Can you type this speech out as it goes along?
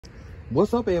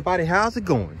What's up, everybody? How's it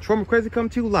going? Trauma Crazy coming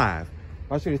to you live.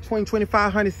 I'll show you the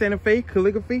 2025 Hyundai Santa Fe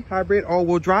calligraphy hybrid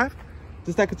all-wheel drive.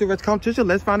 Just like it's a rest competition,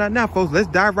 let's find out now, folks. Let's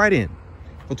dive right in.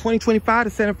 For 2025, the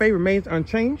Santa Fe remains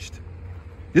unchanged.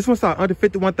 This one started under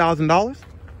 $51,000.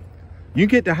 You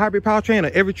can get the hybrid powertrain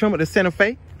on every trim of the Santa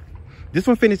Fe. This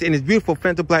one finished in its beautiful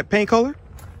Fanta black paint color,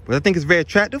 but I think it's very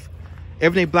attractive.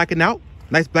 Everything blacking out,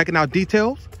 nice blacking out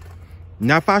details.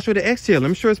 Now if I show the exterior, let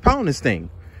me show its power on this thing,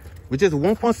 which is a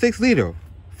 1.6 liter,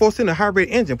 4-cylinder hybrid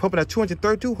engine pumping at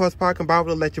 232 horsepower combined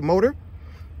with an electric motor,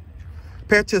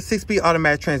 paired to a 6-speed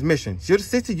automatic transmission. 0 to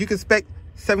 60, you can expect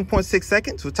 7.6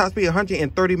 seconds with top speed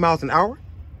 130 miles an hour.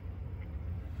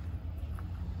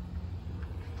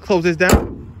 Close this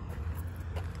down.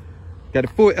 Got the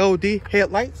full LED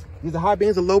headlights. These are high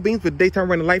beams and low beams with daytime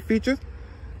running light features.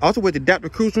 Also with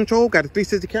adaptive cruise control, got the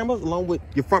 360 cameras along with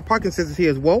your front parking sensors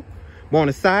here as well. More on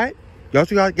the side. You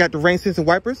also got the rain sensing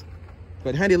wipers.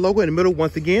 Got the Hyundai logo in the middle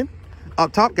once again.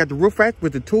 Up top, got the roof rack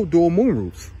with the two dual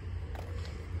moonroofs.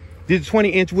 These are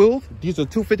 20-inch wheels. These are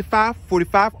 255,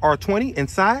 45, R20 in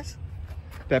size.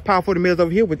 That powerful mirrors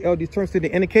over here with LED turn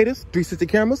signal indicators, 360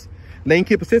 cameras, lane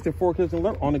keep assist, and forward collision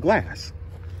alert on the glass.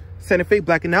 Santa Fe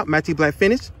blacking out, matching black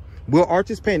finish. Wheel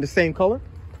arches painted the same color.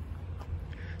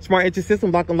 Smart engine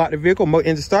system, lock and unlock the vehicle, remote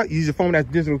engine start. Use your phone as a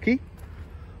digital key.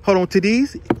 Hold on to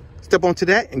these, step onto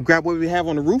that, and grab what we have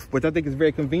on the roof, which I think is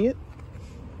very convenient.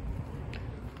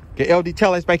 Get LED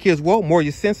taillights back here as well, more of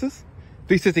your sensors.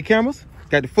 360 cameras,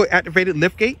 got the foot activated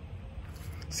liftgate.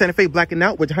 Santa Fe blacking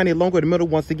out with the Hyundai logo in the middle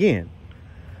once again.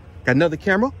 Got another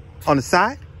camera on the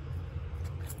side.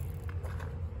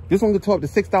 This one can tow up to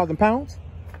 6,000 pounds.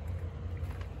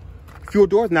 Fuel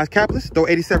doors, nice capless, throw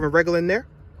 87 regular in there.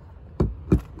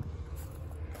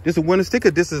 This is a winter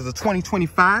sticker. This is a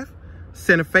 2025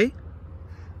 Santa Fe.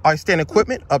 All your standard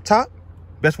equipment up top.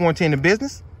 Best warranty in the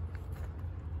business.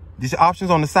 These are options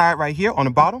on the side right here on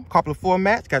the bottom. Couple of floor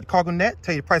mats. Got the cargo net.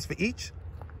 Tell you the price for each.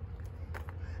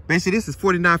 Basically, this is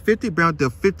 $49.50, bound to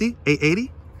 $50,880.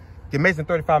 The amazing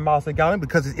 35 miles per gallon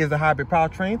because it is a hybrid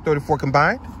powertrain, 34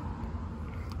 combined.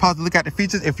 Pause to look at the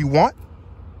features if you want.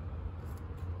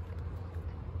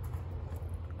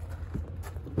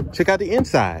 Check out the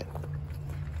inside.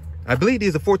 I believe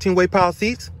these are 14-way power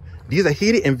seats. These are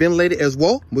heated and ventilated as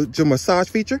well with your massage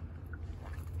feature.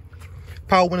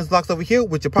 Power windows locks over here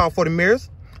with your power folding mirrors.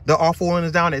 They're all 4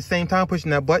 windows down at the same time,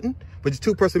 pushing that button, which is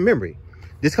 2-person memory.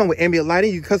 This comes with ambient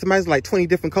lighting. You can customize like 20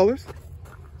 different colors.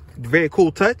 Very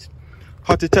cool touch.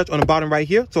 Hard to touch on the bottom right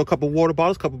here. So a couple of water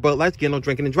bottles, couple of Bud Lights, getting no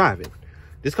drinking and driving.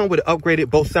 This comes with an upgraded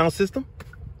Bose sound system.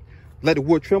 Leather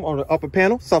wood trim on the upper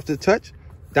panel, soft to the touch.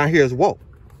 Down here as well.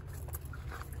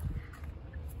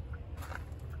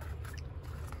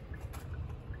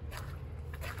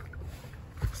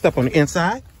 Stuff on the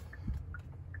inside.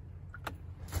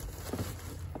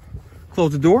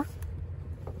 Close the door.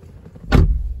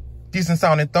 Decent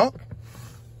sounding thump.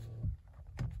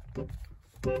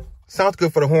 Sounds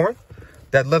good for the horn.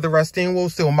 That leather steering wheel,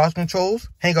 still mouse controls.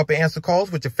 Hang up and answer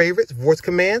calls with your favorites, voice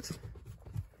commands.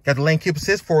 Got the lane keep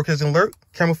assist, forward collision alert,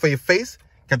 camera for your face.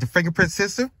 Got the fingerprint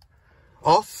sensor.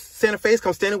 All Santa Fe's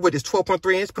come standard with this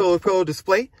 12.3-inch pillow-to-pillow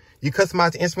display. You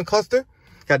customize the instrument cluster.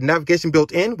 Got navigation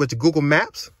built in with the Google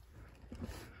Maps.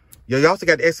 You also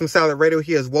got the XM satellite radio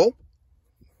here as well.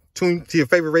 Tune to your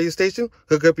favorite radio station.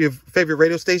 Hook up your favorite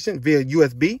radio station via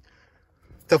USB.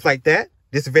 Stuff like that.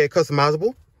 This is very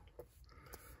customizable.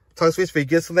 Toggle switch for your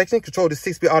gear selection. Control the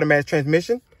 6-speed automatic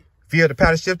transmission via the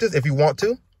paddle shifters if you want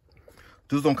to.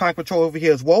 Do some climate control over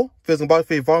here as well. Physical buttons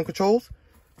for your volume controls.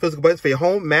 Physical buttons for your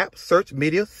home, map, search,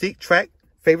 media, seek, track,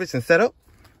 favorites, and setup.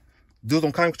 Do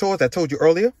some climate controls I told you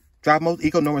earlier. Drive modes,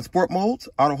 eco, no, and sport modes.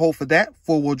 Auto hold for that.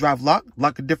 4-wheel drive lock.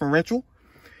 Lock a differential.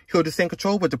 Hill descent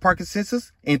control with the parking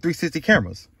sensors and 360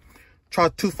 cameras.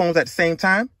 Charge 2 phones at the same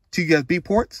time. 2 USB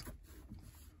ports.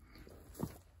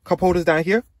 Cup holders down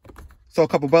here. So a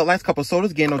couple Bud Lights, couple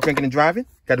sodas. Again, no drinking and driving.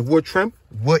 Got the wood trim.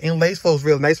 Wood inlays. Flows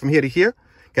real nice from here to here.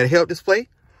 Got a head-up display.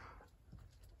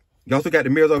 You also got the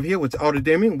mirrors over here with your auto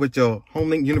dimming with your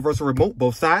HomeLink universal remote,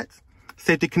 both sides.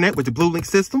 Safety connect with the Blue Link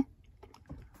system.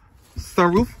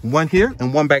 Sunroof, one here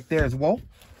and one back there as well.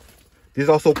 This is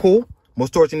also cool. More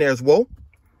storage in there as well.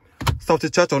 Soft to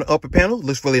touch on the upper panel.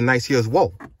 Looks really nice here as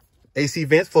well. AC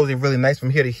vents flows in really nice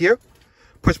from here to here.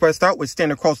 Push button start with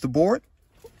standing across the board.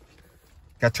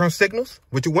 Got turn signals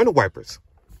with your window wipers.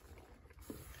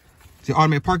 The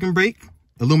automatic parking brake.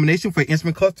 Illumination for your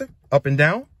instrument cluster. Up and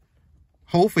down.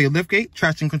 Hold for your liftgate.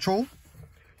 Traction control.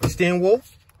 Your steering wheel.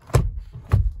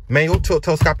 Manual tilt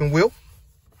telescoping wheel.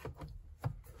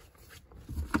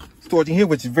 Storage in here,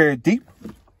 which is very deep.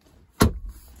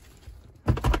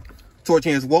 Storage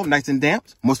here as well, nice and damp.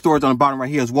 More storage on the bottom right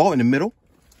here as well, in the middle.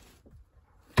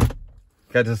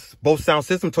 Got this Bose sound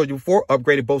system, told you before,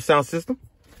 upgraded Bose sound system.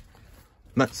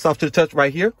 Not soft to the touch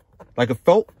right here, like a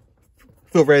felt.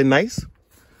 Feel very nice.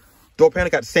 Door panel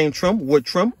got the same trim, wood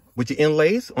trim, with your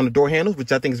inlays on the door handles,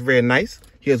 which I think is very nice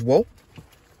here as well.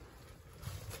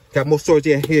 Got more storage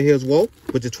here as well,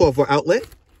 with the 12-volt outlet.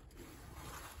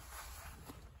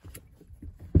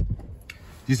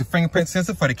 Use a fingerprint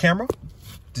sensor for the camera.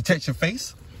 Detect your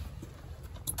face.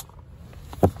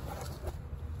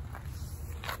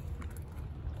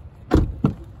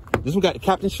 This one got the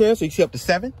captain's chair, so you see up to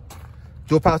 7.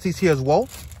 Dual power seats here as well.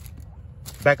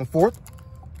 Back and forth,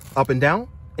 up and down,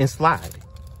 and slide.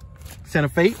 Santa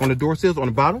Fe on the door sills on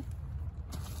the bottom.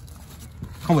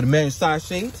 Come with the manual side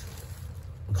shades.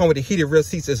 Come with the heated rear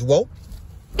seats as well.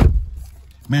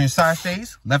 Manual side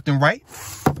shades, left and right.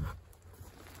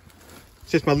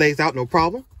 Just my legs out, no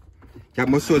problem. Got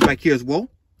more storage back here as well.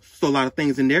 Still a lot of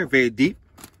things in there, very deep.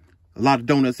 A lot of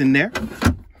donuts in there.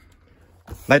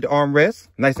 Like the armrest,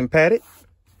 nice and padded.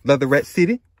 Leatherette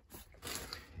seating.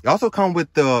 It also comes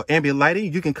with the ambient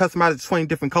lighting. You can customize it to 20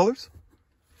 different colors.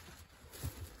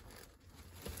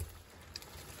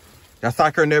 Got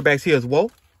side curtain airbags here as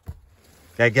well.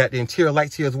 Got the interior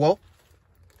lights here as well.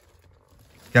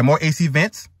 Got more AC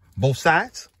vents, both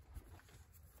sides.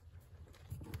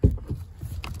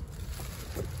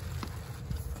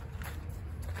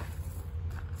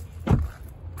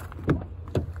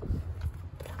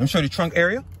 Let me show you the trunk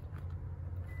area.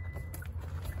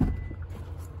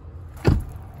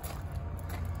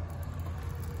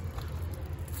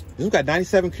 This got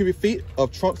 97 cubic feet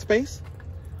of trunk space.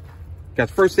 Got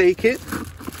the first aid kit,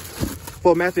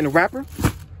 full master in the wrapper,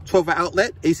 12-volt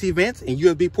outlet, AC vents, and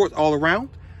USB ports all around.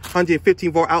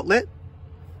 115-volt outlet.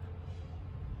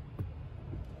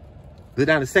 Go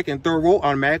down the second and third row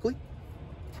automatically.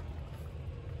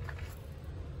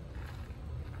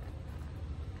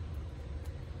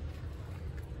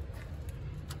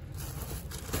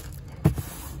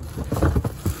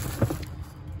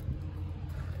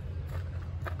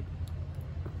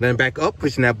 Then back up,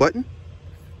 pushing that button.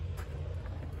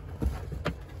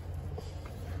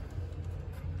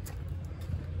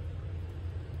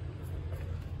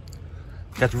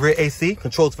 Got the rear AC,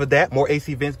 controls for that. More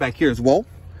AC vents back here as well.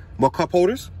 More cup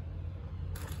holders.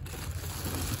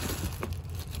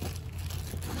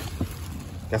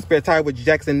 Got spare tire with your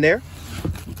jacks in there.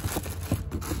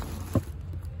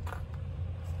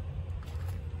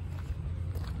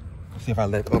 Let's see if I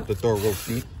let up the third row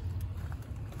seat.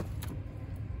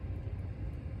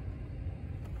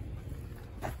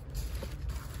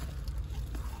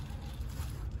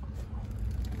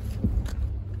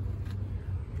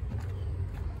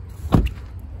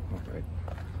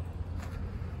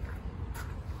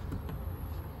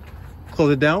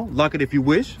 Close it down, lock it if you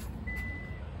wish.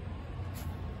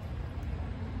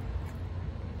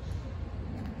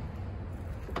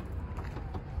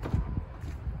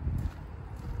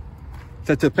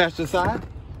 Set to the passenger side.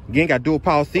 Again, got dual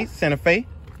power seats, Santa Fe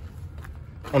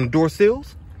on the door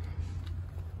sills.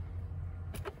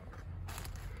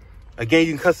 Again,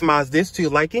 you can customize this to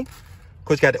your liking. Of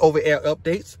course, you got the over-air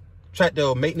updates. Track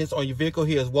the maintenance on your vehicle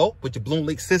here as well with your Bloom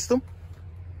Leak system.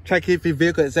 Track if your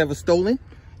vehicle is ever stolen.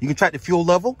 You can track the fuel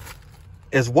level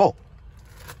as well.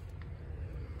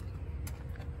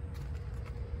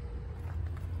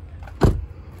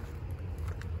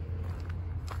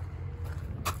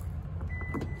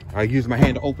 I use my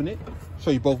hand to open it. Show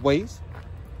you both ways.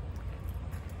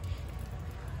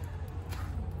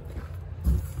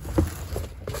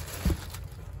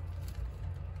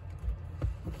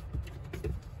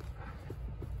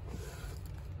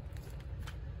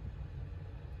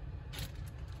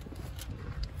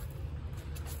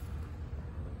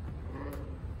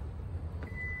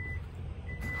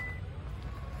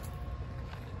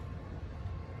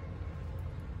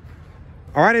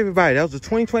 All right, everybody, that was the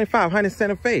 2025 Hyundai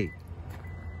Santa Fe.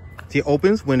 See, it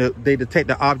opens when they detect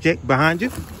the object behind you.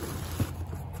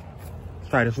 Let's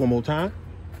try this one more time.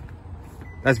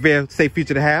 That's a very safe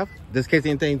feature to have, just in case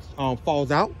anything falls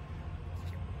out.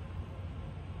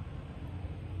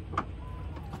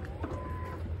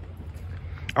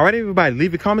 All right, everybody,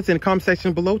 leave your comments in the comment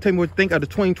section below. Tell me what you think of the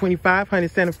 2025 Hyundai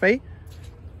Santa Fe.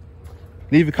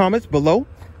 Leave your comments below.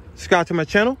 Subscribe to my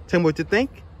channel. Tell me what you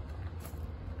think.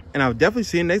 And I'll definitely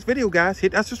see you in the next video, guys.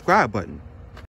 Hit that subscribe button.